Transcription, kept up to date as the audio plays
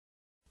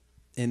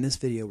In this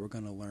video, we're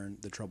going to learn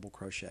the treble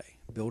crochet.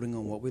 Building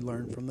on what we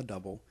learned from the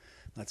double,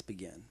 let's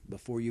begin.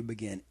 Before you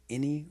begin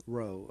any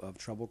row of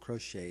treble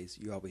crochets,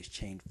 you always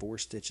chain 4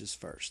 stitches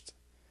first.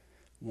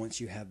 Once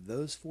you have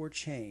those 4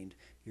 chained,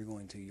 you're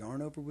going to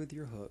yarn over with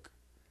your hook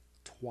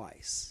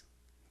twice.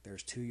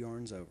 There's 2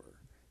 yarns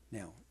over.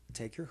 Now,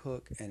 take your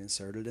hook and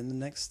insert it in the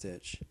next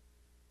stitch,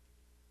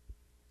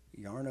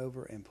 yarn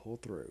over and pull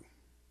through,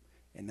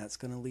 and that's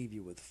going to leave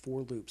you with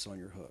 4 loops on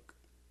your hook.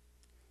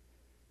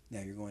 Now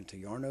you're going to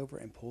yarn over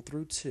and pull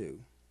through 2.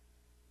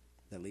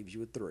 That leaves you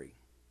with 3.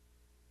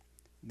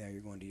 Now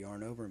you're going to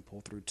yarn over and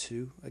pull through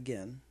 2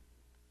 again.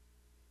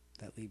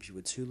 That leaves you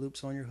with 2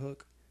 loops on your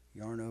hook.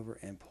 Yarn over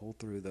and pull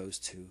through those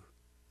 2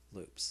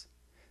 loops.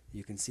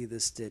 You can see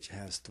this stitch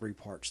has 3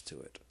 parts to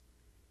it.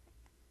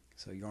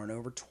 So yarn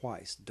over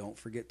twice. Don't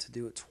forget to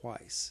do it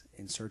twice.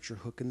 Insert your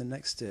hook in the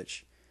next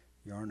stitch.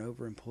 Yarn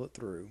over and pull it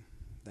through.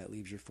 That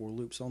leaves your 4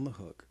 loops on the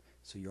hook.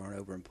 So yarn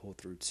over and pull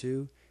through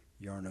 2.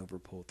 Yarn over,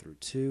 pull through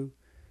 2,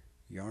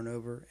 yarn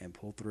over, and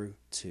pull through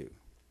 2.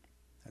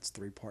 That's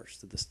 3 parts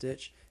to the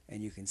stitch,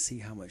 and you can see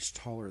how much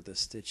taller this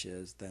stitch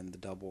is than the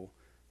double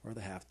or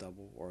the half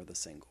double or the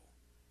single.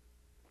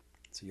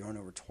 So yarn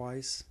over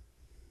twice,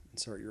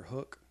 insert your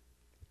hook,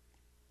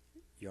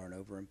 yarn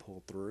over and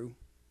pull through.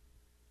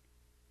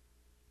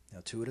 Now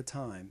 2 at a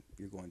time,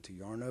 you're going to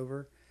yarn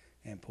over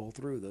and pull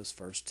through those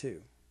first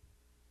 2.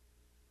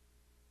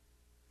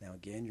 Now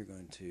again, you're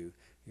going to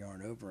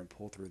yarn over and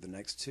pull through the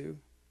next 2.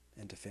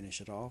 And to finish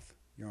it off,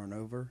 yarn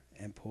over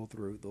and pull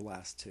through the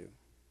last 2.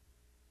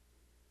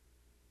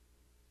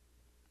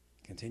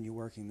 Continue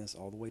working this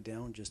all the way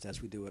down just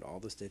as we do at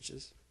all the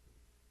stitches.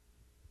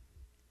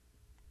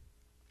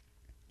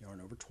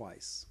 Yarn over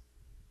twice.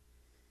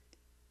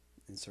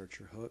 Insert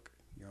your hook,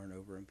 yarn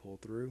over and pull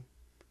through.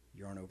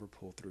 Yarn over,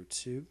 pull through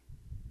 2.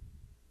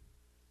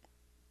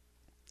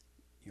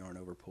 Yarn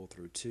over, pull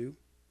through 2.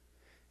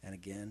 And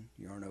again,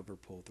 yarn over,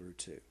 pull through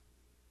 2.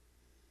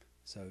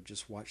 So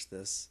just watch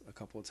this a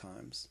couple of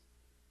times.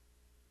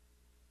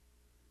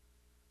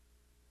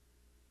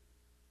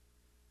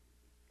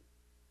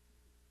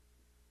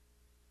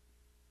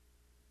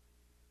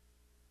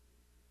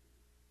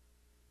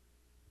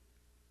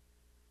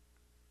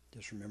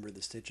 Just remember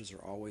the stitches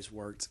are always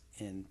worked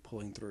in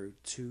pulling through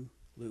 2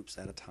 loops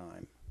at a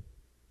time.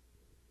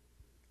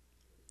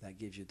 That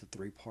gives you the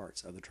 3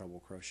 parts of the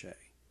treble crochet.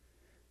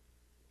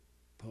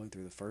 Pulling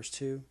through the first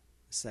 2,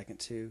 the second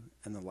 2,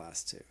 and the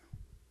last 2.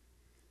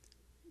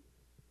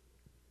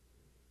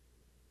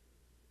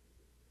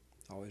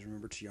 Always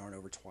remember to yarn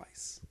over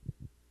twice.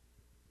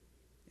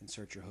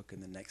 Insert your hook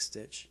in the next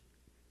stitch,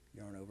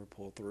 yarn over,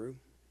 pull through.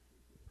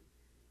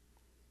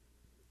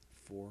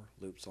 4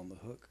 loops on the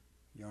hook,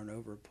 yarn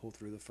over, pull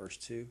through the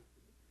first 2,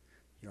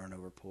 yarn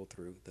over, pull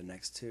through the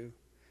next 2,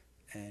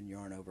 and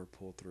yarn over,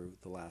 pull through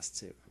the last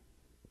 2.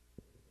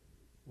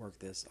 Work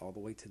this all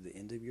the way to the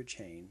end of your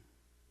chain,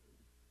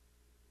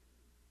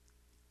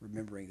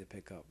 remembering to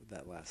pick up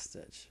that last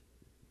stitch.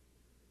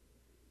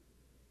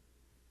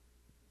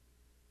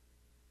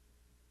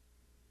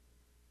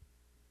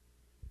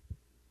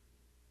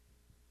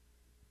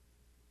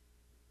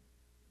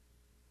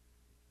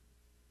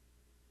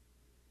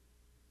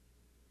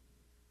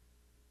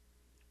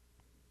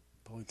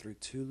 Pulling through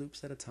 2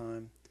 loops at a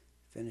time,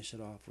 finish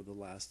it off with the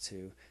last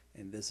 2,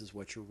 and this is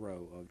what your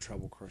row of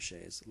treble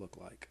crochets look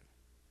like.